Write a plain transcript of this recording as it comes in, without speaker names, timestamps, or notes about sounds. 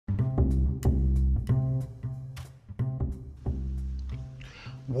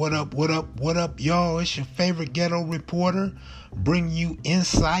What up, what up, what up, y'all? It's your favorite ghetto reporter, bringing you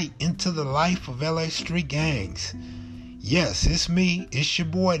insight into the life of LA street gangs. Yes, it's me. It's your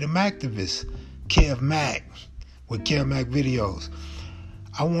boy, the Mactivist, Kev Mac, with Kev Mac Videos.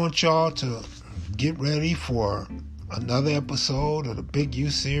 I want y'all to get ready for another episode of the Big U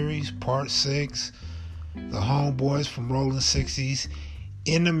series, part 6, the homeboys from Rolling 60s,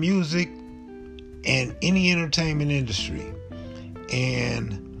 in the music and any entertainment industry.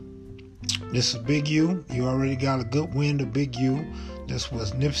 And this is Big U. You already got a good wind of Big U. This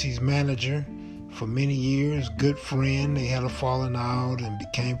was Nipsey's manager for many years, good friend. They had a falling out and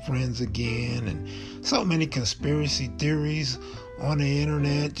became friends again. And so many conspiracy theories on the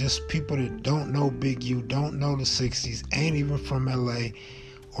internet. Just people that don't know Big U, don't know the 60s, ain't even from LA,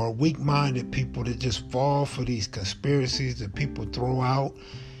 or weak-minded people that just fall for these conspiracies that people throw out.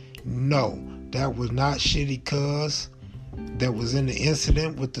 No, that was not Shitty Cuz that was in the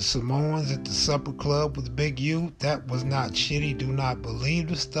incident with the Samoans at the supper club with Big U. That was not Shitty. Do not believe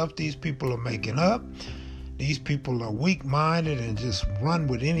the stuff these people are making up. These people are weak-minded and just run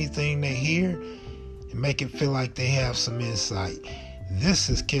with anything they hear and make it feel like they have some insight. This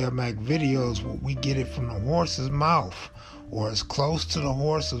is Kev Mac Videos, where we get it from the horse's mouth, or as close to the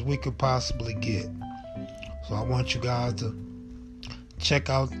horse as we could possibly get. So I want you guys to check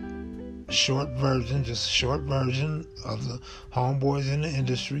out short version, just a short version of the homeboys in the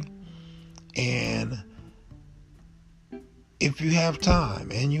industry. And if you have time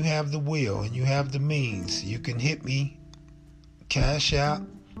and you have the will and you have the means, you can hit me, Cash App,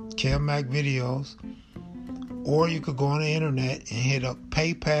 Kev Mac Videos, or you could go on the internet and hit up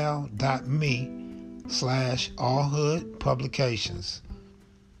paypal.me/allhoodpublications.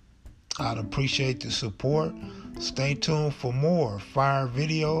 I'd appreciate the support. Stay tuned for more fire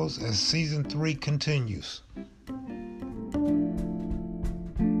videos as season 3 continues.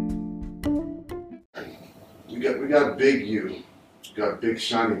 We got Big U, we got Big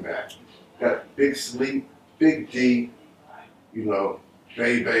Shiny Mac, got Big Sleep, Big D,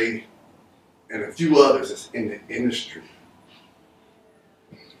 Bay, and a few others that's in the industry.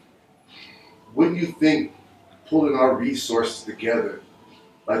 What do you think pulling our resources together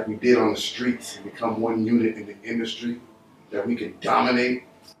like we did on the streets and become one unit in the industry, that we can dominate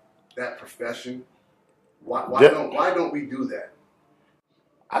that profession? Why don't we do that?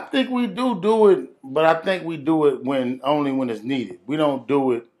 I think we do it, but I think we do it only when it's needed. We don't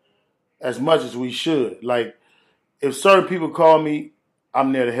do it as much as we should. Like, if certain people call me,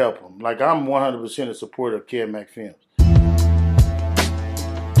 I'm there to help them. Like, I'm 100% a supporter of Kev Mac Films.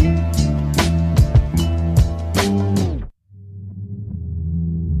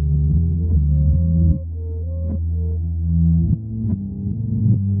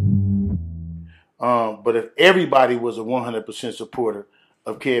 But if everybody was a 100% supporter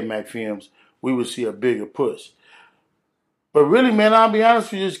of Kev Mac Films, we would see a bigger push. But really, man, I'll be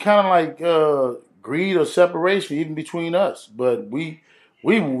honest with you, it's kind of like greed or separation even between us. But I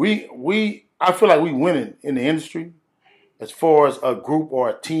feel like we winning in the industry as far as a group or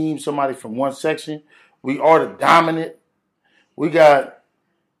a team, somebody from one section. We are the dominant. We got,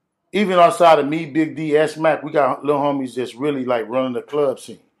 even outside of me, Big D, S Mac, we got little homies that's really like running the club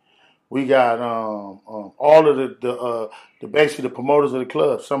scene. We got all of the basically the promoters of the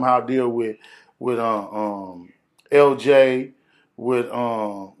club somehow deal with LJ, with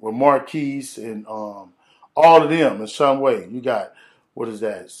Marquise, and all of them in some way. You got, what is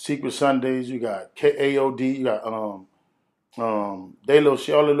that? Secret Sundays. You got KAOD. You got they little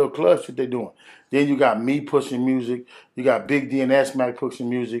shit, all the little club shit they doing. Then you got me pushing music. You got Big D and S Mac pushing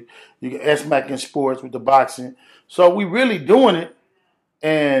music. You got S Mac in sports with the boxing. So we really doing it,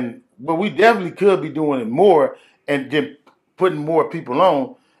 but we definitely could be doing it more and then putting more people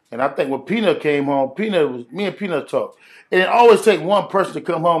on. And I think when Peanut came home, me and Peanut talked. And it always take one person to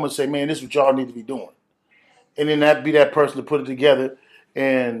come home and say, man, this is what y'all need to be doing. And then that be that person to put it together.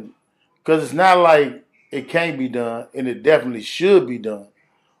 And because it's not like it can't be done, and it definitely should be done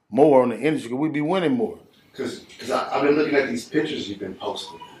more on the industry, because we'd be winning more. Because I've been looking at these pictures you've been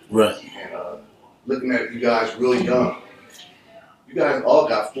posting. Right. And looking at you guys really young. You guys all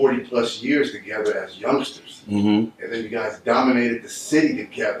got 40 plus years together as youngsters. Mm-hmm. And then you guys dominated the city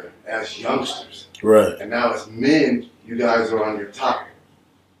together as youngsters. Right. And now as men, you guys are on your top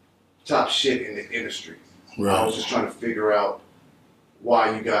shit in the industry. Right. I was just trying to figure out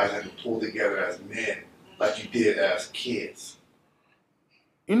why you guys had to pull together as men like you did as kids.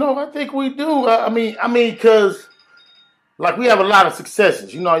 I think we do. I mean, because like we have a lot of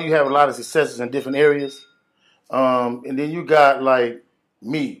successes. You have a lot of successes in different areas. And then you got like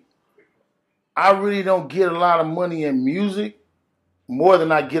me. I really don't get a lot of money in music more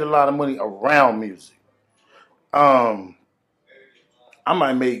than I get a lot of money around music. I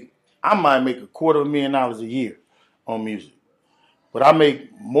might make $250,000 a year on music, but I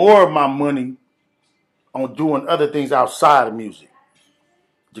make more of my money on doing other things outside of music.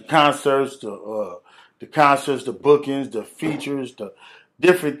 The concerts, the bookings, the features, the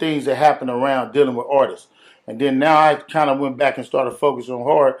different things that happen around dealing with artists. And then now I kind of went back and started focusing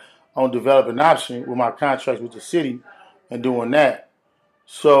hard on developing option with my contracts with the city and doing that.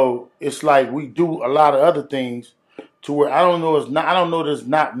 So it's like we do a lot of other things to where I don't know there's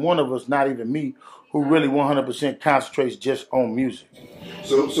not one of us, not even me, who really 100% concentrates just on music.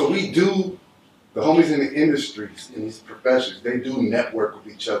 So we do, the homies in the industries, in these professions, they do network with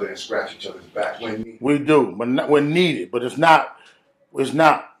each other and scratch each other's back when needed. We do, but not when needed. But it's not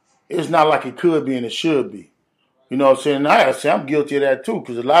like it could be and it should be. You know what I'm saying? And I gotta say I'm guilty of that too,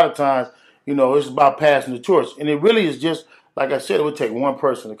 because a lot of times, it's about passing the torch. And it really is just, like I said, it would take one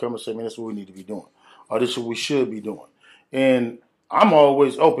person to come and say, man, this is what we need to be doing. Or this is what we should be doing. And I'm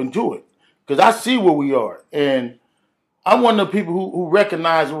always open to it. Because I see where we are. And I'm one of the people who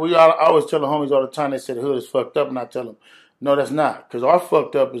recognize where we are. I always tell the homies all the time, they say the hood is fucked up. And I tell them, no, that's not. Because our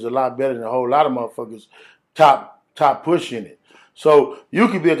fucked up is a lot better than a whole lot of motherfuckers top pushing it. So you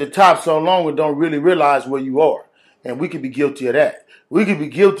could be at the top so long and don't really realize where you are. And we could be guilty of that. We could be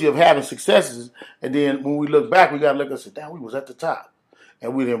guilty of having successes, and then when we look back, we got to look and say, damn, we was at the top.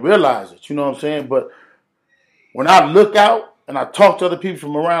 And we didn't realize it, you know what I'm saying? But when I look out and I talk to other people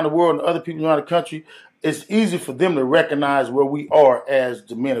from around the world and other people around the country, it's easy for them to recognize where we are as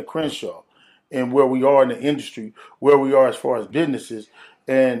the men of Crenshaw and where we are in the industry, where we are as far as businesses.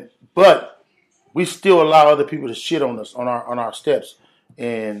 But we still allow other people to shit on us, on our steps.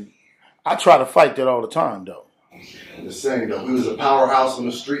 And I try to fight that all the time, though. Just saying, though, we was a powerhouse on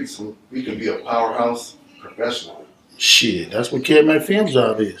the streets, and we can be a powerhouse professionally. Shit, that's what Kidman Films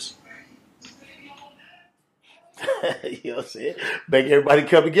job is. You know what I'm saying? Make everybody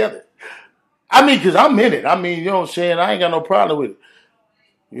come together. I mean, because I'm in it. I mean, you know what I'm saying? I ain't got no problem with it.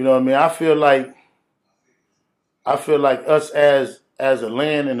 You know what I mean? I feel like us as a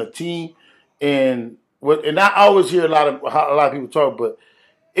land and a team, and I always hear a lot of people talk, but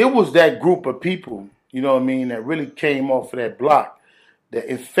it was that group of people, you know what I mean, that really came off of that block that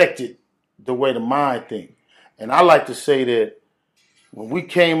infected the way the mind think. And I like to say that when we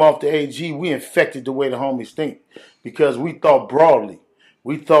came off the AG, we infected the way the homies think because we thought broadly.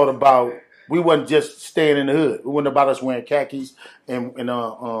 We thought about, we wasn't just staying in the hood. It wasn't about us wearing khakis and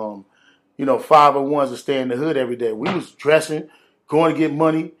 501s to stay in the hood every day. We was dressing, going to get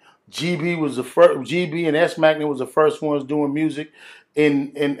money. GB and S Magnet was the first ones doing music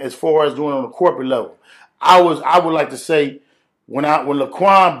in as far as doing on a corporate level. I would like to say when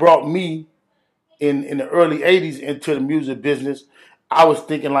Laquan brought me in the early 80s into the music business, I was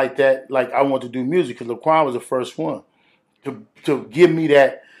thinking like that, like I want to do music because Laquan was the first one to give me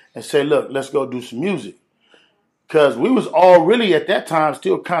that and say, look, let's go do some music. Because we was all really at that time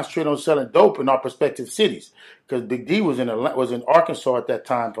still concentrating on selling dope in our prospective cities. Because Big D was in Arkansas at that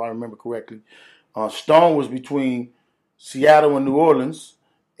time, if I remember correctly. Stone was between Seattle and New Orleans,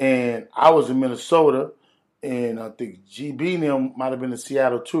 and I was in Minnesota, and I think GB and them might have been in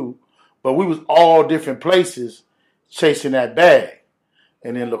Seattle too. But we was all different places chasing that bag.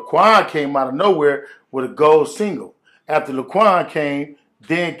 And then Laquan came out of nowhere with a gold single. After Laquan came,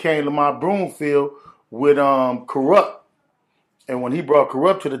 then came Lamar Broomfield with Corrupt. And when he brought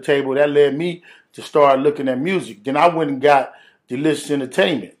Corrupt to the table, that led me to start looking at music. Then I went and got Delicious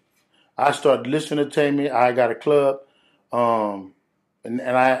Entertainment. I started Delicious Entertainment. I got a club. And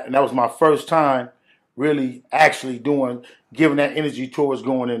that was my first time really actually giving that energy towards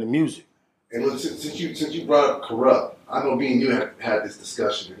going into music. And look, since you brought up Corrupt, I know me and you have had this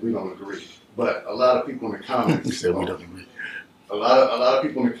discussion and we don't agree. But a lot of people in the comments You said we don't agree. A lot of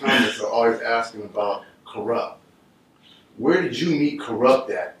people in the comments are always asking about Corrupt. Where did you meet Corrupt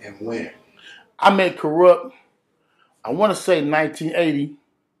at and when? I met Corrupt, I want to say 1980,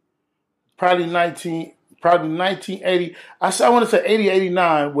 probably 1980. I want to say 80,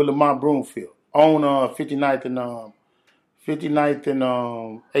 89 with Lamont Broomfield on 59th and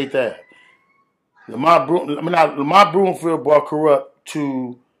 8th Ave. Lamont Broomfield brought Corrupt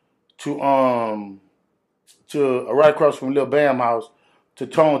to right across from Lil Bam house to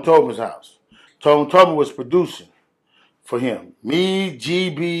Tone Tobin's house. Tone Tobin was producing for him. Me,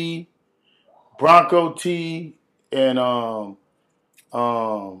 GB, Bronco T, and who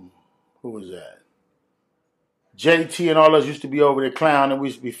was that? JT and all us used to be over there clowning. We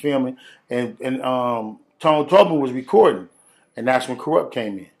used to be filming, and Tone Tobin was recording, and that's when Corrupt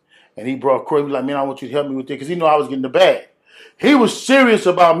came in. And he brought Corrupt. He was like, man, I want you to help me with this because he knew I was getting the bag. He was serious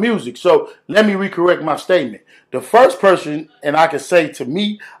about music. So let me recorrect my statement. The first person, and I can say to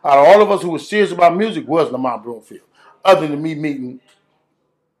me, out of all of us who was serious about music, was Lamont Broomfield. Other than me meeting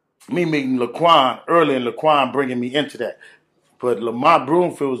Laquan early, and Laquan bringing me into that. But Lamont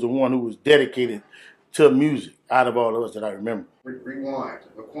Broomfield was the one who was dedicated to music out of all of us that I remember. Rewind.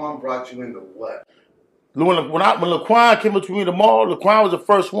 Laquan brought you into what? When Laquan came up to me in the mall, Laquan was the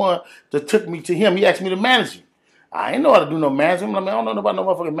first one that took me to him. He asked me to manage him. I didn't know how to do no management. I mean, I don't know about no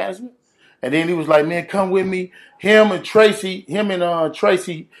motherfucking management. And then he was like, man, come with me. Him and Tracy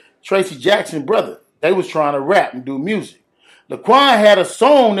Jackson, brother, they was trying to rap and do music. Laquan had a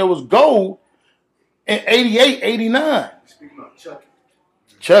song that was gold in 88, 89. Speaking of Chucky.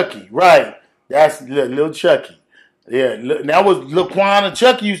 Chucky, right. That's Lil Chucky. Yeah, that was Laquan and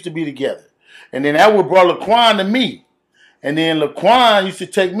Chucky used to be together. And then that would brought Laquan to me. And then Laquan used to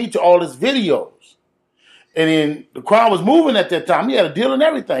take me to all his videos. And then Laquan was moving at that time. He had a deal and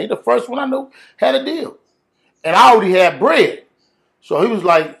everything. He the first one I knew had a deal. And I already had bread. So he was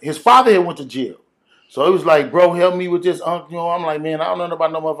like, his father had went to jail. So he was like, bro, help me with this, uncle. You know, I'm like, man, I don't know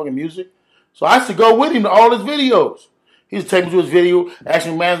about no motherfucking music. So I used to go with him to all his videos. He used to take me to his video,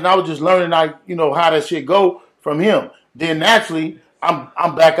 action man, and I was just learning how that shit go from him. Then naturally,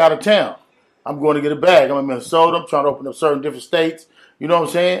 I'm back out of town. I'm going to get a bag. I'm in Minnesota. I'm trying to open up certain different states. You know what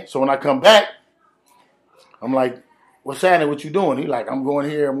I'm saying? So when I come back, I'm like, what's happening? What you doing? He like, I'm going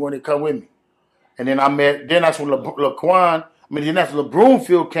here. I'm going to come with me. And then that's when that's when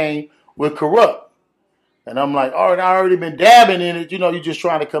Broomfield came with Corrupt. And I'm like, all right, I already been dabbing in it. You know, you just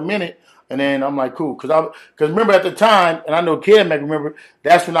trying to come in it. And then I'm like, cool. Because remember at the time, and I know Kid may remember,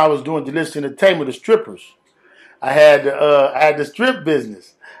 that's when I was doing Delicious Entertainment, the strippers. I had the strip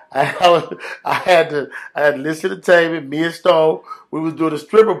business. I had Delicious Entertainment, me and Stone. We was doing the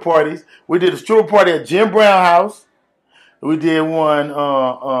stripper parties. We did a stripper party at Jim Brown House. We did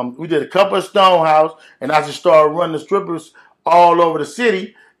one. We did a couple of Stone House, and I just started running the strippers all over the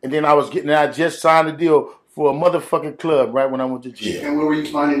city. And then I just signed a deal for a motherfucking club right when I went to jail. And where were you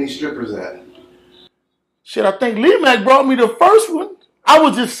finding these strippers at? Shit, I think Lee Mac brought me the first one. I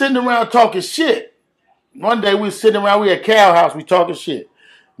was just sitting around talking shit. One day we was sitting around, we had Cal House, we talking shit.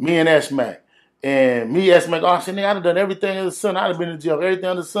 Me and S-Mac. And me, S-Mac, I said, nigga, I done everything under the sun. I done been in jail, everything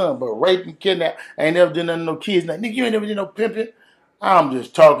under the sun. But rape and kidnap, I ain't never done nothing to no kids. Like, nigga, you ain't never did no pimping. I'm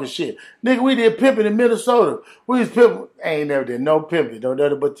just talking shit. Nigga, we did pimping in Minnesota. We was pimping. I ain't never did no pimping.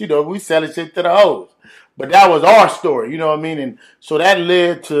 But, we selling shit to the hoes. But that was our story, you know what I mean? And so that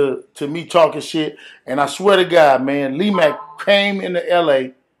led to me talking shit. And I swear to God, man, Lee Mac came into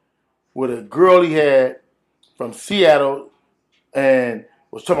L.A. with a girl he had from Seattle and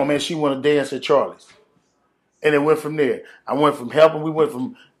was talking about, man, she want to dance at Charlie's. And it went from there. We went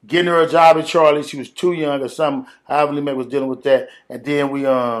from getting her a job at Charlie's. She was too young or something. However, Lee Mac was dealing with that. And then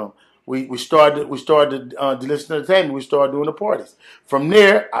we started Delicious Entertainment. We started doing the parties. From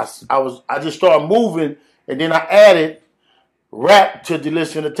there, I just started moving, and then I added rap to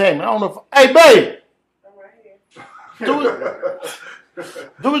Delicious Entertainment. I don't know if, hey, babe. I'm right here.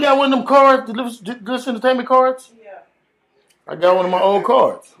 Do we got one of them cards, Delicious Entertainment cards? Yeah. I got one of my old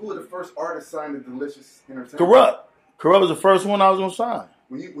cards. Who were the first artists signed to Delicious Entertainment? Corrupt. Corrupt was the first one I was going to sign.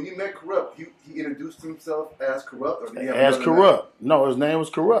 When you met Corrupt, he introduced himself as Corrupt? Or as Corrupt. No, his name was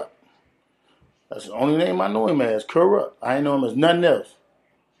Corrupt. That's the only name I know him as, Corrupt. I ain't know him as nothing else.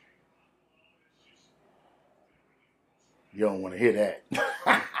 You don't want to hear that.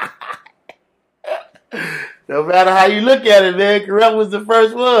 No matter how you look at it, man, Corrupt was the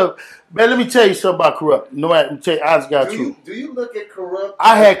first one. Man, let me tell you something about Corrupt. No matter, I just got truth. Do you look at Corrupt?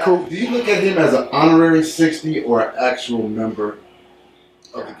 Do you look at him as an honorary 60 or an actual member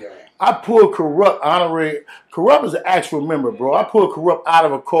of the gang? I pulled Corrupt honorary. Corrupt is an actual member, bro. I pulled Corrupt out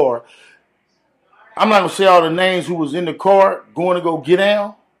of a car. I'm not going to say all the names who was in the car going to go get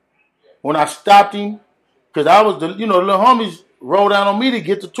down. When I stopped him, because I was the little homies rolled down on me to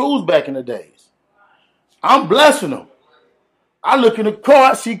get the tools back in the days. I'm blessing them. I look in the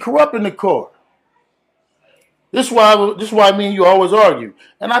car, I see Corrupt in the car. This is why me and you always argue.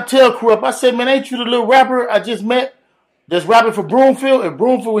 And I tell Corrupt, I said, man, ain't you the little rapper I just met that's rapping for Broomfield? And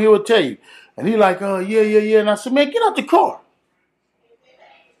Broomfield, he will tell you. And he like, yeah. And I said, man, get out the car.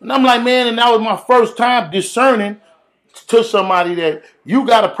 And I'm like, man, and that was my first time discerning to somebody that you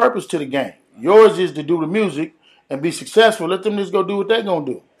got a purpose to the game. Yours is to do the music and be successful. Let them just go do what they're going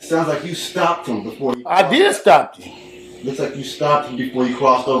to do. Sounds like you stopped him before you... I did stop him. Looks like you stopped him before you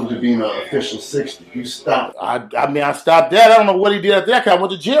crossed over to being an official 60. You stopped. I stopped that. I don't know what he did after that. I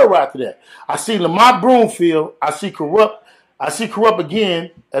went to jail right after that. I see Lamont Broomfield. I see Corrupt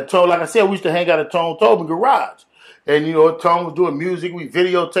again at Tone. Like I said, we used to hang out at Tone Tobin Garage. And, Tone was doing music. We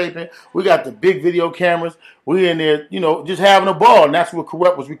videotaping. We got the big video cameras. We in there, just having a ball. And that's what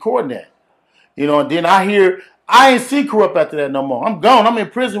Corrupt was recording at. And then I ain't see Corrupt after that no more. I'm gone. I'm in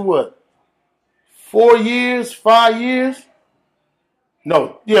prison, 4 years, 5 years?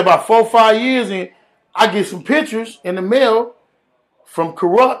 No, yeah, about 4 or 5 years. And I get some pictures in the mail from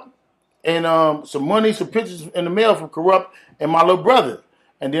Corrupt. And some money, some pictures in the mail from Corrupt and my little brother.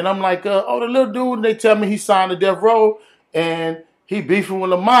 And then I'm like, the little dude, and they tell me he signed to Death Row and he beefing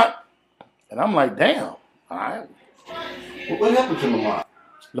with Lamont. And I'm like, damn. All right. Well, what happened to Lamont?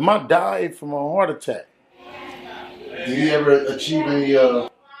 Lamont died from a heart attack. Did he ever achieve any?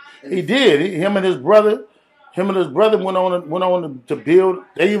 He did. Him and his brother went on to build.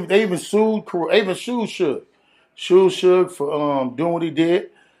 They even sued Suge. Suge for doing what he did.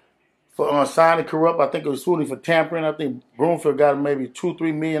 For signing Corrupt. I think it was suing for tampering. I think Broomfield got him maybe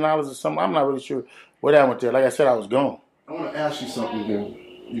 $2-3 million or something. I'm not really sure what that went there. Like I said, I was gone. I want to ask you something. Then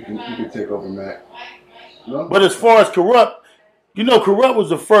you can take over, Mac. No? But as far as Corrupt, Corrupt was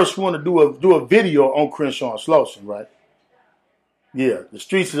the first one to do a video on Crenshaw and Slauson, right? Yeah, The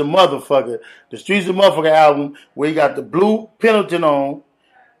Streets of the Motherfucker. The Streets of the Motherfucker album where he got the blue Pendleton on.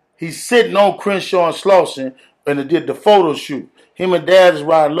 He's sitting on Crenshaw and Slauson and they did the photo shoot. Him and Dad is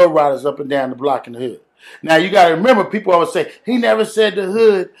riding lowriders up and down the block in the hood. Now, you got to remember, people always say, he never said the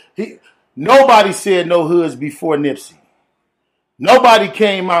hood. Nobody said no hoods before Nipsey. Nobody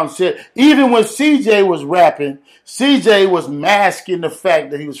came out and said, even when CJ was rapping, CJ was masking the fact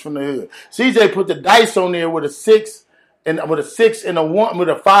that he was from the hood. CJ put the dice on there with a 6 and a 1, with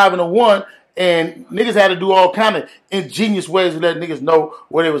a 5 and a 1, and niggas had to do all kind of ingenious ways to let niggas know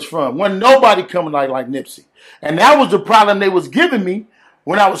where they was from. Wasn't nobody coming like Nipsey. And that was the problem they was giving me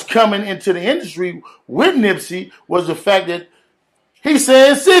when I was coming into the industry with Nipsey, was the fact that he's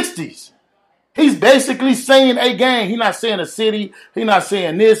saying 60s. He's basically saying a gang. He's not saying a city. He's not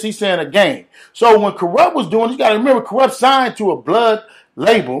saying this. He's saying a gang. So when Corrupt was doing, you got to remember, Corrupt signed to a blood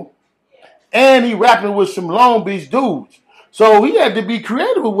label, and he rapping with some Long Beach dudes. So he had to be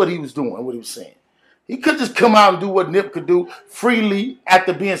creative with what he was doing, what he was saying. He could just come out and do what Nip could do freely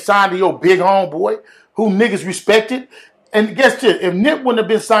after being signed to your big homeboy, who niggas respected. And guess this, if Nip wouldn't have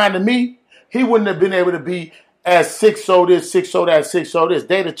been signed to me, he wouldn't have been able to be as 6-0 this, 6-0 that, 6-0 this.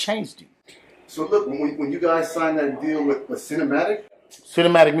 They'd have changed him. So look, when you guys signed that deal with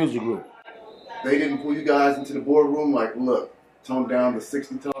Cinematic Music Group, they didn't pull you guys into the boardroom like, look, tone down the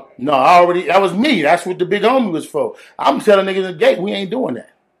 60 talk? No, that was me. That's what the big homie was for. I'm telling niggas in the gate, we ain't doing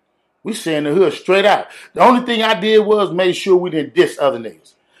that. We saying the hood straight out. The only thing I did was made sure we didn't diss other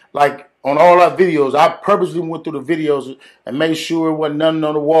niggas. Like, on all our videos, I purposely went through the videos and made sure it wasn't nothing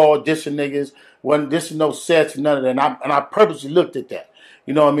on the wall, dissing niggas, wasn't dissing no sets, none of that. And I purposely looked at that.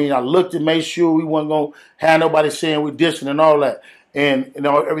 You know what I mean? I looked and made sure we wasn't going to have nobody saying we dissing and all that. And,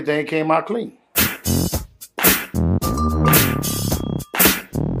 everything came out clean.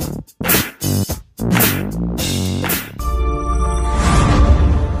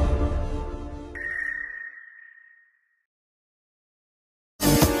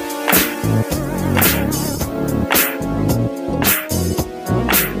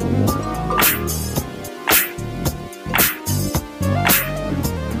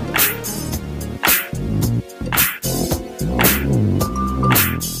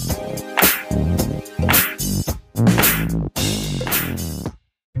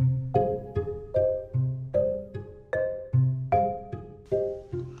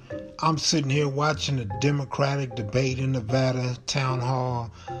 I'm sitting here watching the Democratic debate in Nevada town hall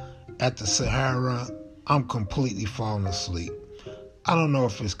at the Sahara. I'm completely falling asleep. I don't know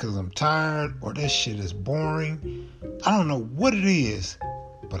if it's because I'm tired or this shit is boring. I don't know what it is,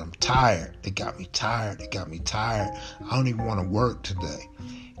 but I'm tired. It got me tired. I don't even want to work today.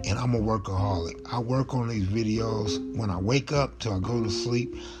 And I'm a workaholic. I work on these videos when I wake up till I go to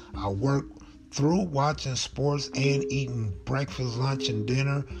sleep. I work through watching sports and eating breakfast, lunch, and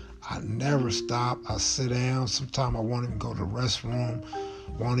dinner. I never stop. I sit down. Sometimes I won't even go to the restroom.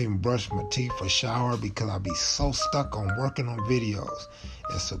 Won't even brush my teeth or shower because I be so stuck on working on videos.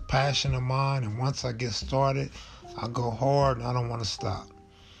 It's a passion of mine, and once I get started, I go hard and I don't want to stop.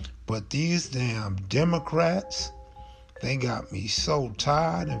 But these damn Democrats, they got me so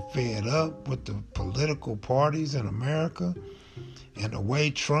tired and fed up with the political parties in America and the way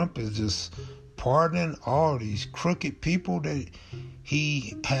Trump is just pardoning all these crooked people that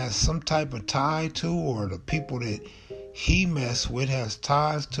he has some type of tie to, or the people that he mess with has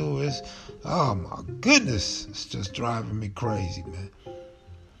ties to. Is, oh my goodness, it's just driving me crazy, man.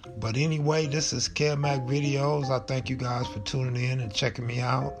 But anyway, this is Kev Mac Videos. I thank you guys for tuning in and checking me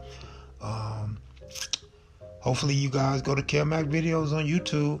out. hopefully you guys go to Kelmac Videos on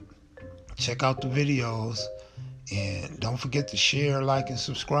YouTube. Check out the videos. And don't forget to share, like, and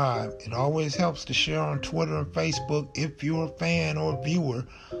subscribe. It always helps to share on Twitter and Facebook if you're a fan or a viewer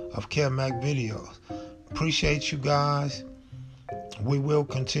of Kelmac Videos. Appreciate you guys. We will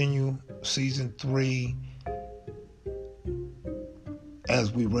continue season 3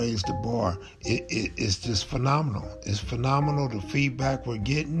 as we raise the bar. It's just phenomenal. It's phenomenal, the feedback we're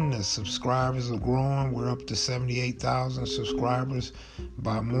getting. The subscribers are growing. We're up to 78,000 subscribers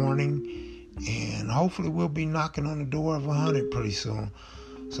by morning. And hopefully we'll be knocking on the door of 100 pretty soon.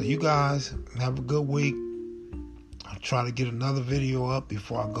 So you guys have a good week. I'll try to get another video up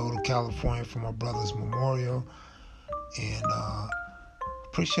before I go to California for my brother's memorial. And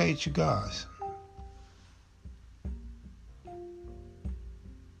appreciate you guys.